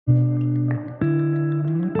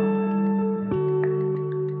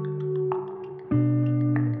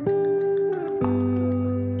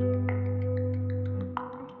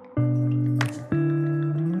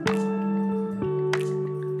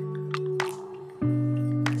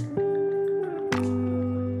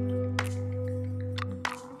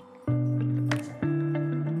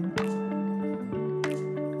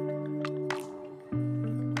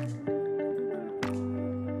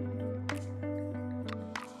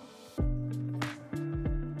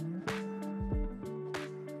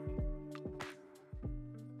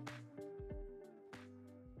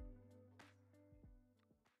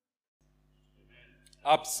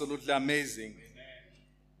Absolutely amazing.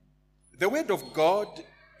 The word of God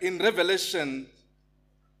in Revelation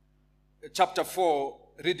chapter 4,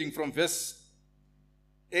 reading from verse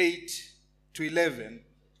 8 to 11,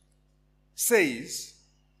 says,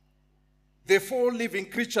 "The four living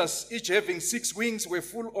creatures, each having 6 wings, were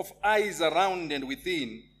full of eyes around and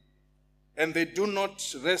within, and they do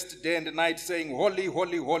not rest day and night, saying, Holy,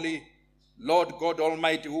 holy, holy, Lord God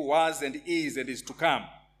Almighty, who was and is to come."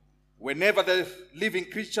 Whenever the living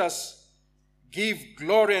creatures give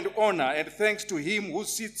glory and honor and thanks to him who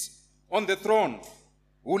sits on the throne,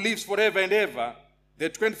 who lives forever and ever, the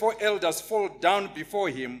 24 elders fall down before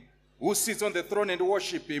him who sits on the throne and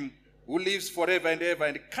worship him who lives forever and ever,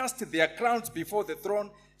 and cast their crowns before the throne,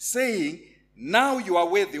 saying, "Now you are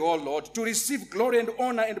worthy, O Lord, to receive glory and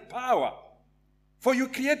honor and power, for you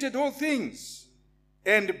created all things,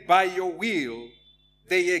 and by your will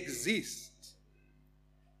they exist.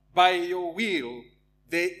 By your will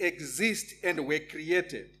they exist and were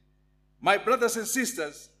created." My brothers and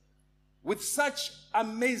sisters, with such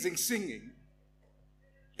amazing singing,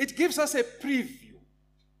 it gives us a preview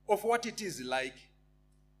of what it is like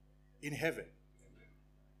in heaven.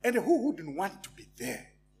 And who wouldn't want to be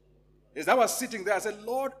there? As I was sitting there, I said,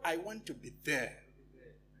 Lord, I want to be there.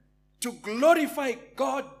 To glorify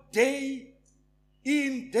God day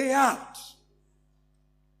in, day out.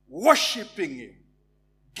 Worshiping him.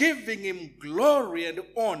 Giving him glory and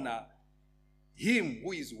honor. Him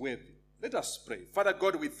who is worthy. Let us pray. Father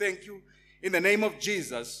God, we thank you in the name of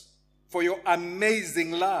Jesus for your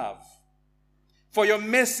amazing love. For your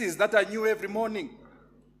mercies that are new every morning.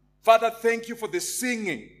 Father, thank you for the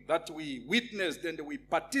singing that we witnessed and we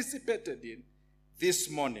participated in this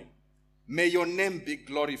morning. May your name be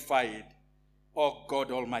glorified, O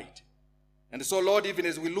God Almighty. And so, Lord, even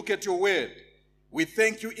as we look at your word, we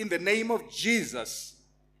thank you in the name of Jesus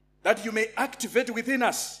that you may activate within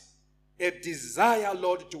us a desire,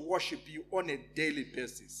 Lord, to worship you on a daily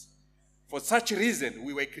basis. For such reason,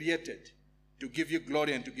 we were created to give you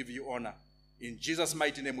glory and to give you honor. In Jesus'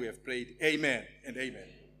 mighty name we have prayed. Amen and amen.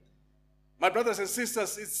 My brothers and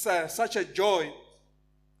sisters, it's such a joy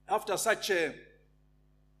after such a,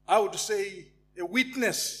 I would say, a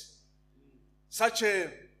witness, such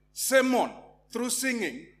a sermon through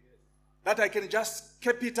singing, that I can just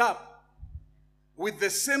keep it up with the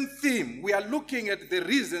same theme. We are looking at the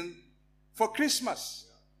reason for Christmas.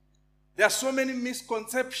 There are so many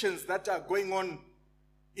misconceptions that are going on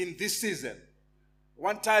in this season.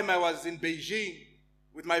 One time I was in Beijing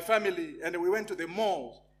with my family, and we went to the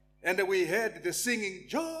mall, and we heard the singing,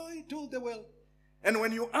 "Joy to the world." And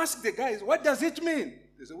when you ask the guys, what does it mean?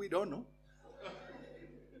 They say, we don't know.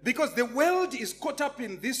 Because the world is caught up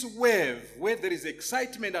in this wave where there is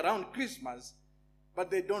excitement around Christmas,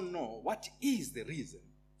 but they don't know what is the reason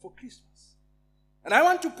for Christmas. And I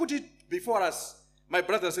want to put it before us, my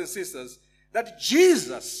brothers and sisters, that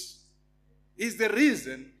Jesus is the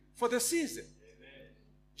reason for the season.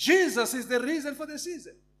 Jesus is the reason for the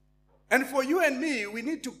season. And for you and me, we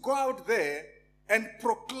need to go out there and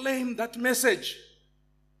proclaim that message.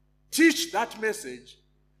 Teach that message.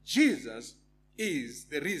 Jesus is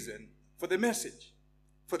the reason for the message,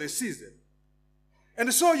 for the season.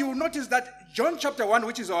 And so you will notice that John chapter 1,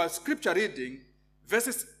 which is our scripture reading,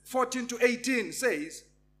 verses 14 to 18 says,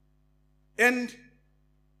 "And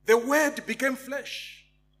the word became flesh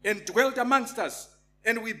and dwelt amongst us,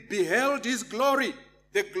 and we beheld his glory,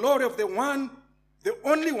 the glory of the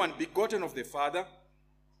only one begotten of the Father,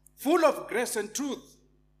 full of grace and truth.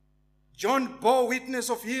 John bore witness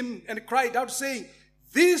of him and cried out, saying,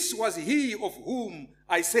 This was he of whom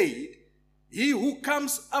I said, He who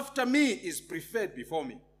comes after me is preferred before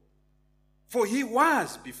me, for he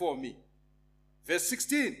was before me." Verse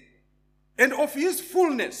 16, "And of his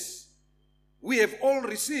fullness we have all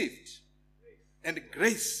received, and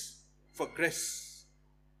grace for grace.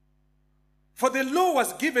 For the law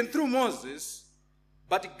was given through Moses,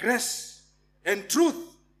 but grace and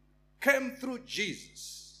truth came through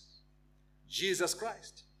Jesus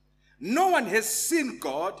Christ. No one has seen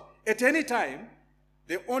God at any time.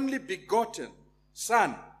 The only begotten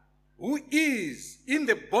Son, who is in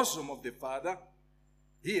the bosom of the Father,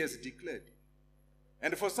 he has declared.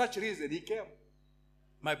 And for such reason he came."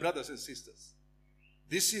 My brothers and sisters,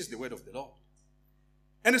 this is the word of the Lord.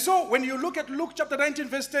 And so when you look at Luke chapter 19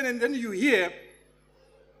 verse 10, and then you hear,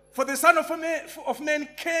 "For the Son of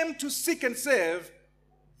Man came to seek and save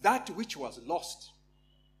that which was lost,"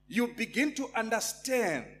 you begin to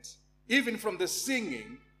understand, even from the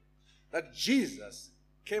singing, that Jesus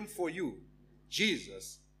came for you.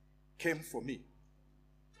 Jesus came for me.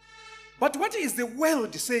 But what is the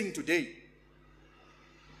world saying today?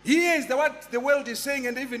 Here is what the world is saying,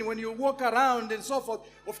 and even when you walk around and so forth,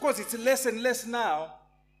 of course it's less and less now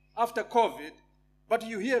after COVID, but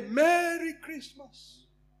you hear Merry Christmas.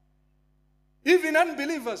 Even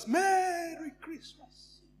unbelievers, Merry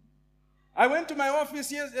Christmas. I went to my office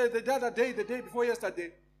the other day, the day before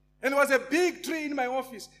yesterday, and there was a big tree in my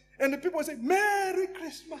office, and the people said, Merry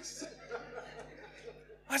Christmas.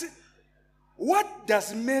 I said, what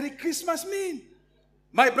does Merry Christmas mean?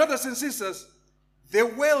 My brothers and sisters, the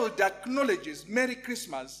world acknowledges Merry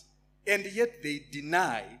Christmas, and yet they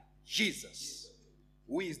deny Jesus,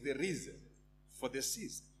 who is the reason for the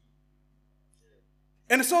season.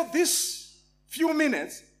 And so this few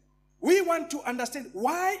minutes, we want to understand,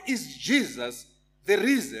 why is Jesus the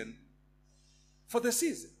reason for the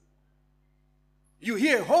season? You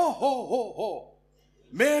hear, ho, ho, ho, ho,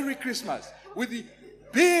 Merry Christmas, with the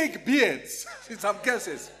big beards in some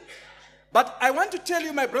cases. But I want to tell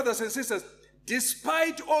you, my brothers and sisters,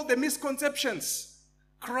 despite all the misconceptions,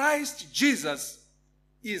 Christ Jesus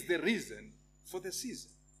is the reason for the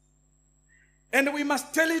season. And we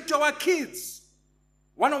must tell it to our kids.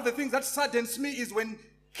 One of the things that saddens me is when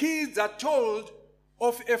kids are told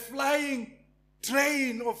of a flying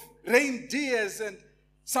train of reindeers and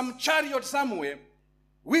some chariot somewhere,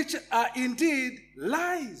 which are indeed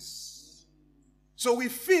lies. So we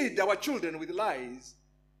feed our children with lies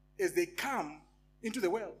as they come into the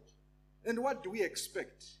world. And what do we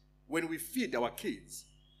expect when we feed our kids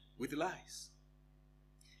with lies?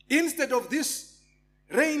 Instead of this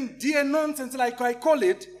reindeer nonsense, like I call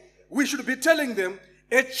it, we should be telling them,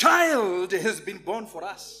 a child has been born for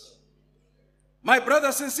us. My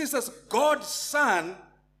brothers and sisters, God's Son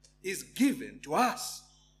is given to us.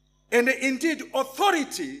 And indeed,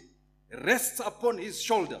 authority rests upon his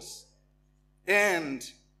shoulders. And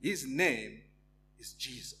his name is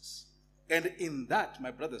Jesus. And in that,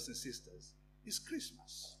 my brothers and sisters, is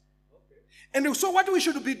Christmas. And so what we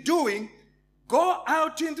should be doing, go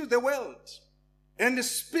out into the world and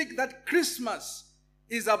speak that Christmas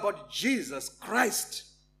is about Jesus Christ.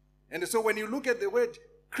 And so when you look at the word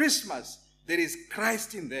Christmas, there is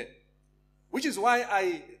Christ in there. Which is why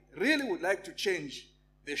I really would like to change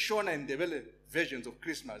the Shona and Ndebele versions of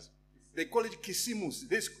Christmas. They call it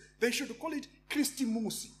Kisimusi. They should call it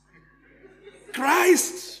Christimusi.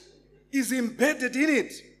 Christ is embedded in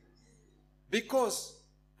it because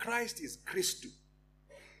Christ is Christu.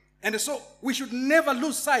 And so we should never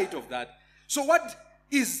lose sight of that. So what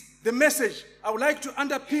is the message? I would like to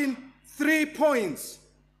underpin 3 points.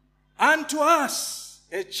 Unto us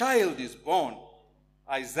a child is born.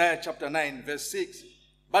 Isaiah chapter 9 verse 6.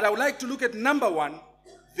 But I would like to look at number 1.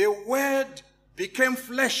 The word became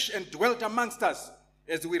flesh and dwelt amongst us,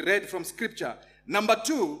 as we read from scripture. Number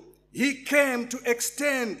 2, he came to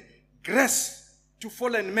extend grace to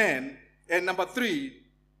fallen men. And number 3,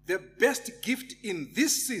 the best gift in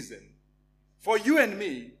this season for you and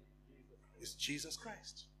me is Jesus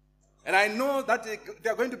Christ. And I know that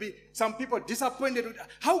there are going to be some people disappointed.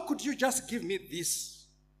 How could you just give me this?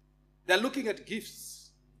 They're looking at gifts.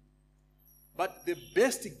 But the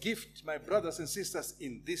best gift, my brothers and sisters,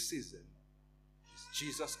 in this season is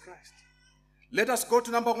Jesus Christ. Let us go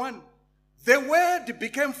to number 1. The word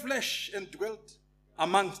became flesh and dwelt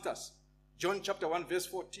amongst us. John chapter 1 verse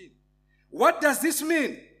 14. What does this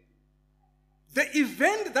mean? The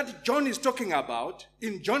event that John is talking about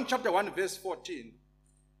in John chapter 1 verse 14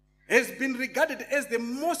 has been regarded as the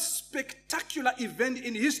most spectacular event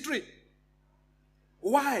in history.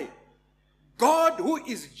 Why? God who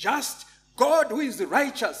is just, God who is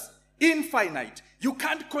righteous, infinite. You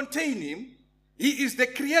can't contain him. He is the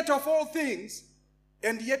creator of all things.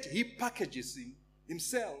 And yet he packages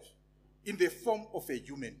himself in the form of a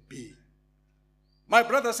human being. My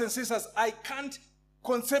brothers and sisters, I can't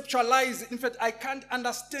conceptualize, in fact, I can't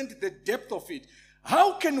understand the depth of it.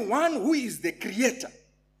 How can one who is the creator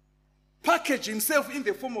package himself in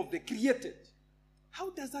the form of the created? How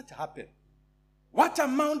does that happen? What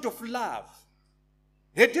amount of love?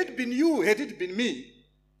 Had it been you, had it been me,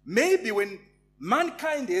 maybe when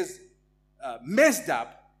mankind is messed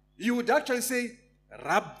up, you would actually say,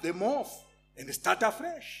 rub them off and start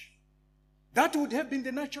afresh. That would have been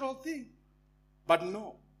the natural thing. But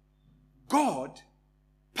no. God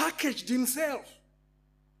packaged himself,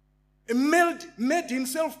 made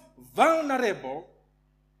himself vulnerable,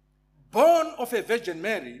 born of a Virgin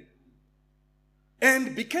Mary,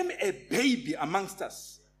 and became a baby amongst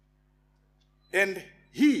us. And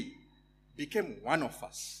he became one of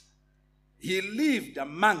us. He lived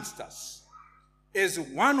amongst us as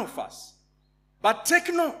one of us. But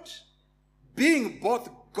take note, being both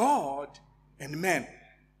God and man.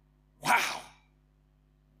 Wow.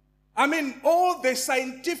 I mean, all the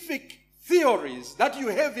scientific theories that you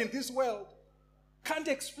have in this world can't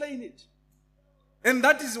explain it. And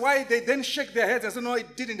that is why they then shake their heads and say, no,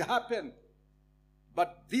 it didn't happen.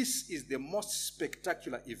 But this is the most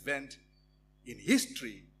spectacular event in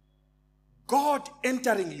history. God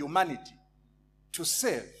entering humanity to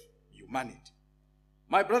save humanity.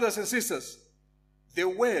 My brothers and sisters, the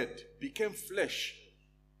Word became flesh.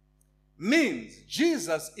 Means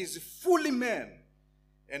Jesus is fully man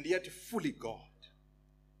and yet fully God.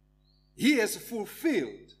 He has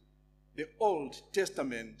fulfilled the Old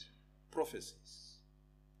Testament prophecies.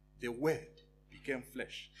 The Word became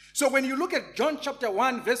flesh. So when you look at John chapter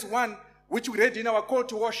 1 verse 1, which we read in our call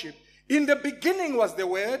to worship, in the beginning was the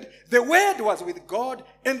Word was with God,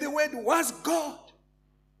 and the Word was God.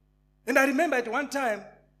 And I remember at one time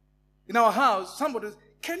in our house, somebody was,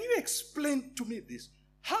 can you explain to me this?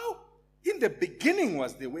 How in the beginning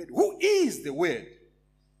was the Word? Who is the Word?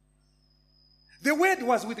 The Word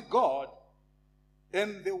was with God,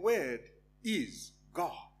 and the Word is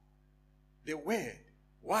God. The Word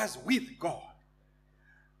was with God.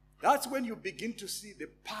 That's when you begin to see the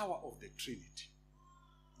power of the Trinity.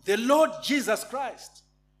 The Lord Jesus Christ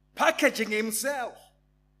packaging himself,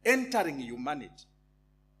 entering humanity.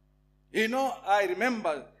 You know, I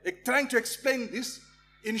remember trying to explain this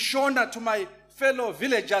in Shona to my fellow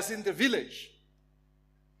villagers in the village.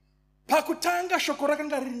 Pakutanga shoko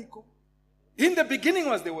rakanga ririko. In the beginning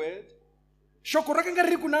was the Word. Shoko rakanga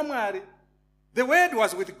ririku na Mwari. The Word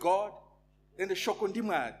was with God, and the shoko ndi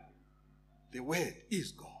Mwari. The Word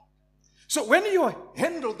is God. So when you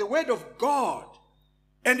handle the Word of God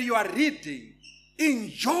and you are reading,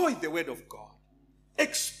 enjoy the Word of God.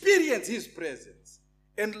 Experience His presence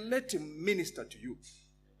and let Him minister to you.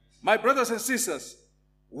 My brothers and sisters,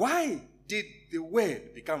 why did the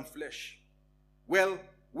Word become flesh? Well,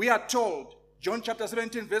 we are told, John chapter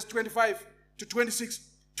 17, verse 25 to 26,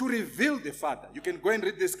 to reveal the Father. You can go and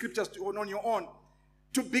read the scriptures on your own.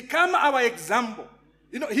 To become our example.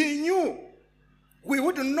 You know, He knew we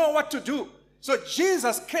wouldn't know what to do. So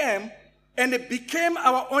Jesus came and became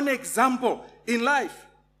our own example in life.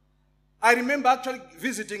 I remember actually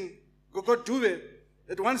visiting Gogo Dube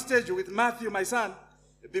at one stage with Matthew, my son,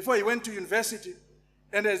 before he went to university.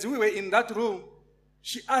 And as we were in that room,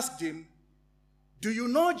 she asked him, do you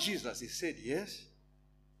know Jesus? He said, yes.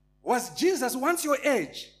 Was Jesus once your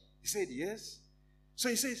age? He said, yes.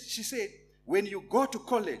 So she said, when you go to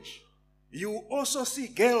college, you also see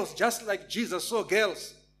girls just like Jesus saw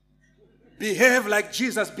girls. Behave like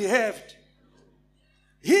Jesus behaved.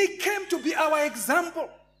 He came to be our example.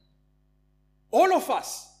 All of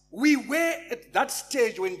us, we were at that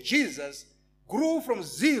stage when Jesus grew from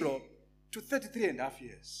 0 to 33 and a half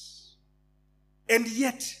years. And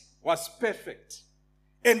yet was perfect.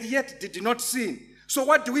 And yet did not sin. So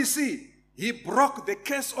what do we see? He broke the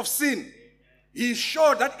curse of sin. He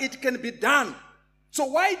showed that it can be done. So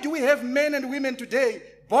why do we have men and women today,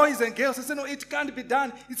 boys and girls, who say, no, it can't be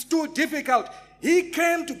done. It's too difficult. He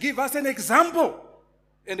came to give us an example.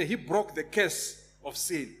 And He broke the curse of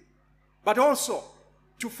sin. But also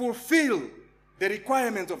to fulfill the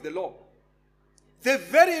requirements of the law. The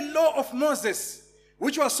very law of Moses,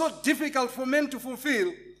 which was so difficult for men to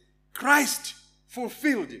fulfill, Christ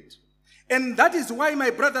fulfilled it. And that is why,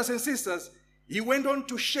 my brothers and sisters, He went on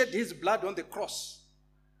to shed His blood on the cross.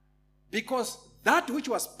 Because that which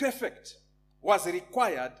was perfect was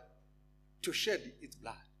required to shed its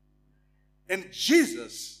blood. And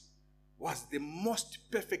Jesus was the most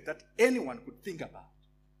perfect that anyone could think about.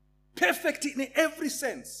 Perfect in every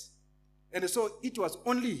sense. And so it was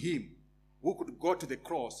only Him who could go to the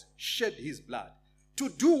cross, shed His blood. To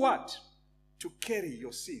do what? To carry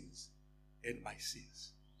your sins and my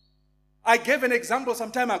sins. I gave an example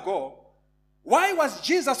some time ago. Why was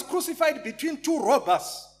Jesus crucified between two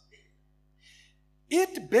robbers?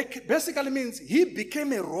 It basically means He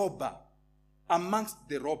became a robber amongst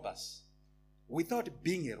the robbers without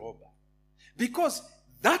being a robber. Because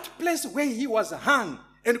that place where He was hung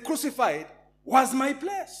and crucified was my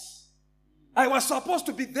place. I was supposed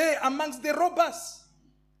to be there amongst the robbers.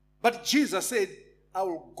 But Jesus said, I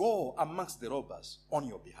will go amongst the robbers on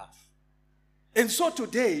your behalf. And so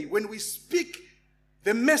today, when we speak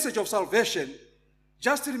the message of salvation,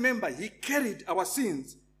 just remember, He carried our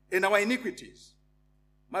sins and our iniquities.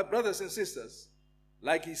 My brothers and sisters,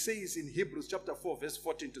 like He says in Hebrews chapter 4, verse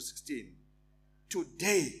 14 to 16,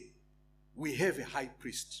 today we have a high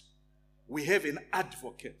priest. We have an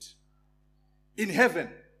advocate in heaven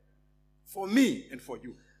for me and for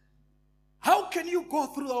you. How can you go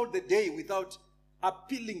throughout the day without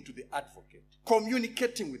appealing to the advocate,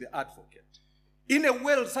 communicating with the advocate? In a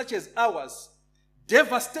world such as ours,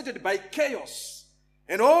 devastated by chaos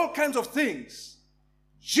and all kinds of things,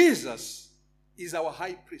 Jesus is our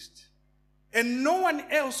high priest. And no one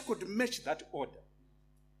else could match that order.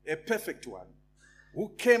 A perfect one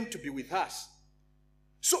who came to be with us.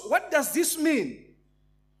 So what does this mean,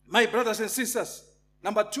 my brothers and sisters?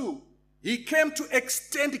 Number 2, he came to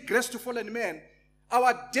extend grace to fallen men.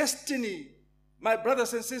 Our destiny, my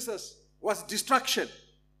brothers and sisters, was destruction.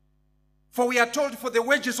 For we are told, for the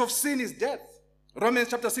wages of sin is death. Romans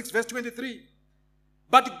chapter 6, verse 23.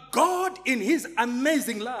 But God, in his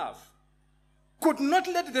amazing love, could not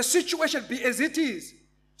let the situation be as it is.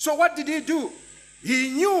 So what did he do? He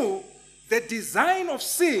knew the design of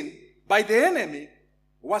sin by the enemy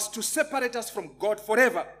was to separate us from God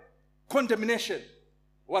forever. Condemnation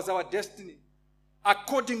was our destiny,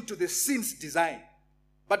 according to the sin's design.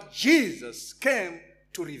 But Jesus came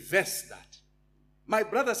to reverse that. My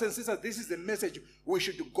brothers and sisters, this is the message we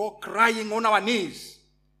should go crying on our knees.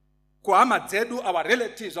 Our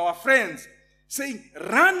relatives, our friends, saying,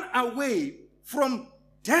 run away from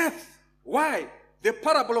death. Why? The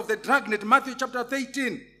parable of the dragnet, Matthew chapter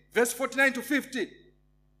 13, verse 49 to 50.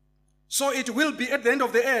 So it will be at the end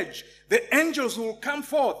of the age. The angels will come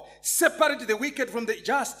forth, separate the wicked from the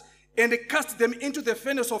just, and cast them into the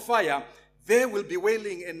furnace of fire. There will be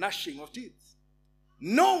wailing and gnashing of teeth.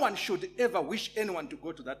 No one should ever wish anyone to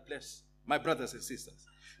go to that place, my brothers and sisters.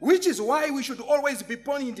 Which is why we should always be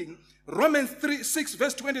pointing Romans 6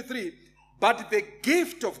 verse 23. But the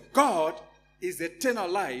gift of God is eternal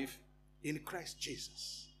life in Christ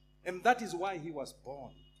Jesus. And that is why he was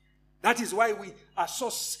born. That is why we are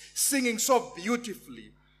singing so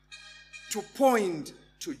beautifully to point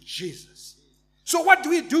to Jesus. So what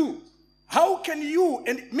do? How can you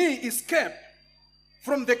and me escape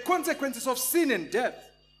from the consequences of sin and death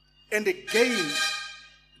and gain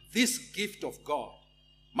this gift of God?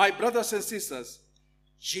 My brothers and sisters,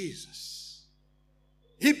 Jesus.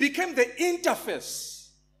 He became the interface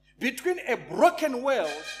between a broken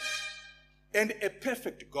world and a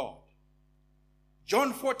perfect God.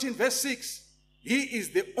 John 14 verse 6, he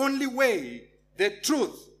is the only way, the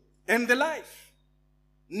truth, and the life.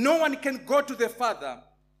 No one can go to the Father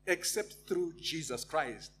except through Jesus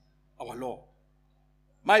Christ, our Lord.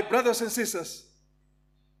 My brothers and sisters,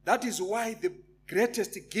 that is why the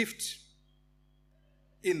greatest gift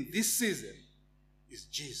in this season is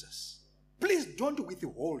Jesus. Please don't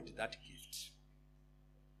withhold that gift.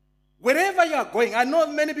 Wherever you are going, I know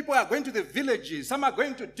many people are going to the villages, some are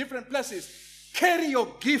going to different places. Carry your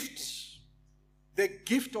gift, the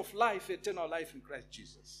gift of life, eternal life in Christ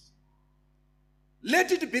Jesus.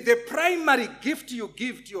 Let it be the primary gift you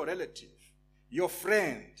give to your relative, your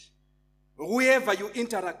friend, whoever you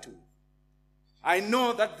interact with. I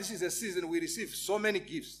know that this is a season we receive so many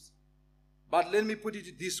gifts, but let me put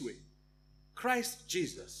it this way. Christ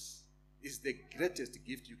Jesus is the greatest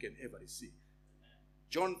gift you can ever receive.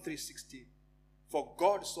 John 3:16. For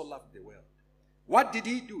God so loved the world. What did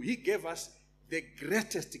he do? He gave us the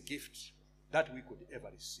greatest gift that we could ever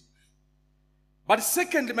receive. But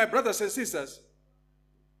secondly, my brothers and sisters,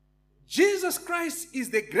 Jesus Christ is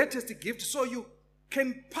the greatest gift so you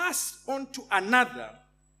can pass on to another.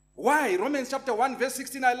 Why? Romans chapter 1 verse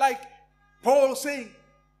 16, I like Paul saying,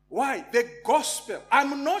 why? The gospel.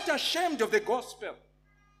 I'm not ashamed of the gospel.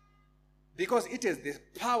 Because it is the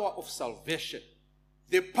power of salvation.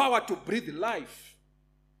 The power to breathe life.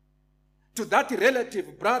 To that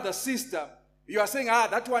relative, brother, sister, you are saying,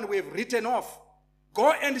 that one we have written off.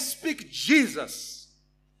 Go and speak Jesus.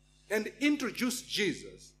 And introduce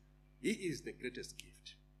Jesus. He is the greatest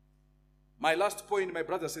gift. My last point, my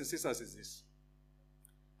brothers and sisters, is this.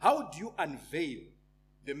 How do you unveil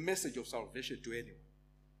the message of salvation to anyone?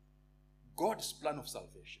 God's plan of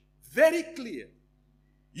salvation. Very clear.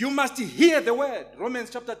 You must hear the word. Romans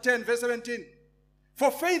chapter 10, verse 17. For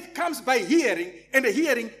faith comes by hearing, and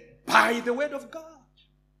hearing by the word of God.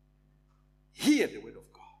 Hear the word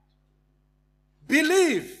of God.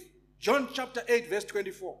 Believe. John chapter 8, verse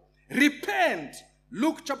 24. Repent.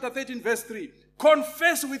 Luke chapter 13, verse 3.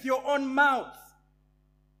 Confess with your own mouth.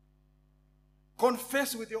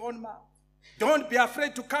 Confess with your own mouth. Don't be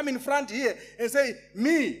afraid to come in front here and say,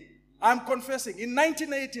 me, I'm confessing. In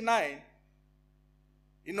 1989,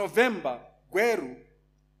 in November, Gweru,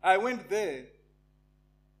 I went there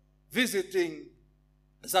visiting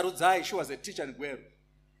Zarudzai. She was a teacher in Gweru.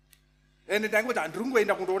 And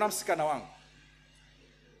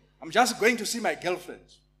I'm just going to see my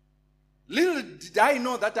girlfriend. Little did I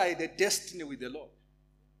know that I had a destiny with the Lord.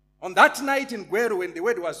 On that night in Gweru, when the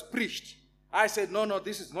word was preached, I said, no,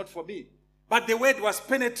 this is not for me. But the word was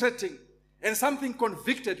penetrating, and something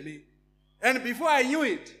convicted me. And before I knew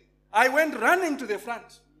it, I went running to the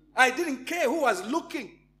front. I didn't care who was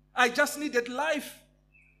looking. I just needed life.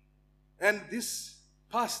 And this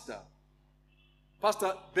Pastor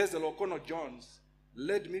Basil O'Connor Jones,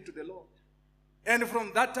 led me to the Lord. And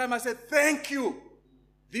from that time I said, thank you.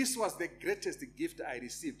 This was the greatest gift I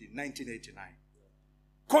received in 1989.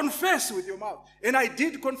 Confess with your mouth. And I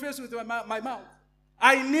did confess with my mouth.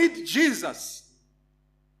 I need Jesus.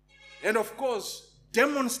 And of course,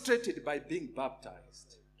 demonstrated by being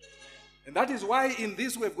baptized. And that is why in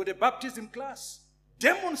this we've got a baptism class.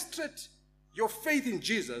 Demonstrate your faith in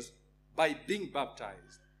Jesus by being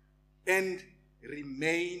baptized. And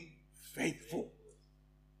remain faithful.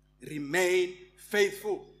 Remain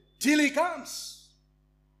faithful till he comes.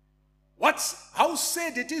 How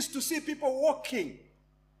sad it is to see people walking.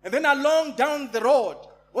 And then along down the road,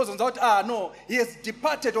 wasn't that, no, he has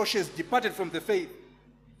departed or she has departed from the faith.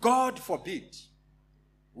 God forbid.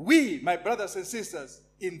 We, my brothers and sisters,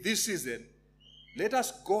 in this season, let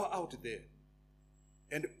us go out there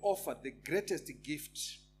and offer the greatest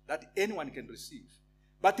gift that anyone can receive.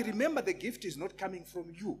 But remember, the gift is not coming from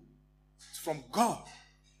you. It's from God.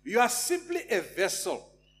 You are simply a vessel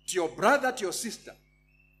to your brother, to your sister.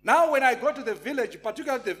 Now when I go to the village,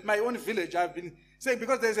 particularly my own village, I've been saying,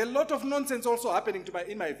 because there's a lot of nonsense also happening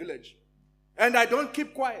in my village. And I don't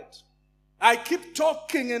keep quiet. I keep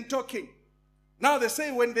talking and talking. Now they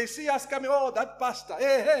say when they see us coming, oh, that pastor,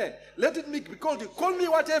 hey, let it be called you. Call me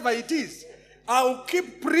whatever it is. I'll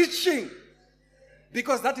keep preaching.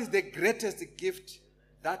 Because that is the greatest gift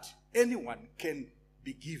that anyone can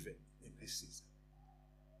be given in this season.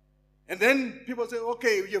 And then people say,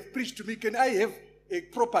 okay, you've preached to me. Can I have a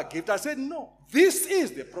proper gift? I said, no. This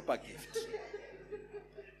is the proper gift.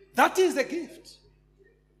 That is the gift.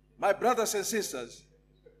 My brothers and sisters,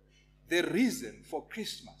 the reason for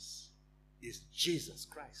Christmas is Jesus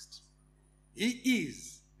Christ. He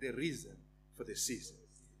is the reason for the season.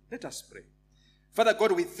 Let us pray. Father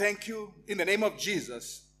God, we thank you in the name of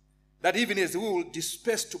Jesus that even as we will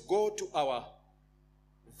disperse to go to our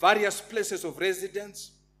various places of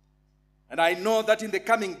residence, and I know that in the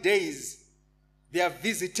coming days there are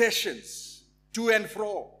visitations to and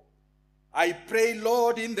fro. I pray,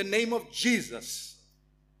 Lord, in the name of Jesus,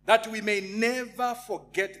 that we may never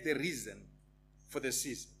forget the reason for the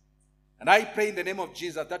season. And I pray in the name of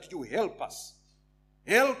Jesus that you help us.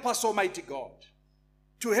 Help us, Almighty God,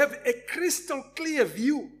 to have a crystal clear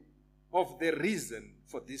view of the reason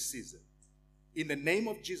for this season. In the name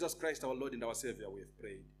of Jesus Christ, our Lord and our Savior, we have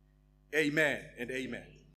prayed. Amen and amen.